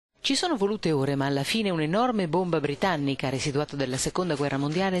Ci sono volute ore, ma alla fine un'enorme bomba britannica, residuato della Seconda Guerra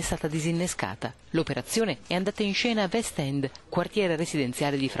Mondiale, è stata disinnescata. L'operazione è andata in scena a Westend, quartiere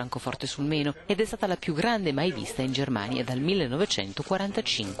residenziale di Francoforte sul Meno, ed è stata la più grande mai vista in Germania dal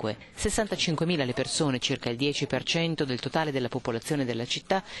 1945. 65.000 le persone, circa il 10% del totale della popolazione della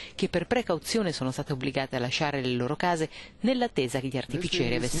città, che per precauzione sono state obbligate a lasciare le loro case nell'attesa che gli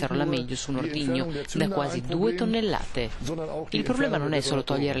artificieri avessero la meglio su un ordigno da quasi 2 tonnellate. Il problema non è solo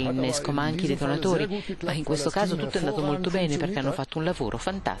togliere l'innesco, ma anche i detonatori, ma in questo caso tutto è andato molto bene perché hanno fatto un lavoro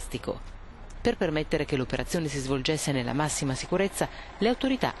fantastico. Per permettere che l'operazione si svolgesse nella massima sicurezza, le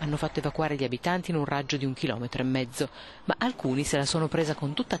autorità hanno fatto evacuare gli abitanti in un raggio di 1,5 chilometri, ma alcuni se la sono presa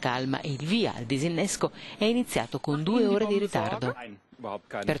con tutta calma e il via al disinnesco è iniziato con 2 ore di ritardo.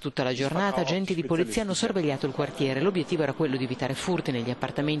 Per tutta la giornata agenti di polizia hanno sorvegliato il quartiere. L'obiettivo era quello di evitare furti negli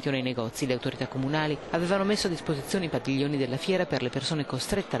appartamenti o nei negozi. Le autorità comunali avevano messo a disposizione i padiglioni della fiera per le persone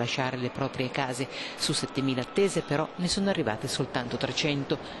costrette a lasciare le proprie case. Su 7.000 attese però ne sono arrivate soltanto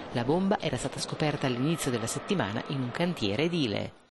 300. La bomba era stata scoperta all'inizio della settimana in un cantiere edile.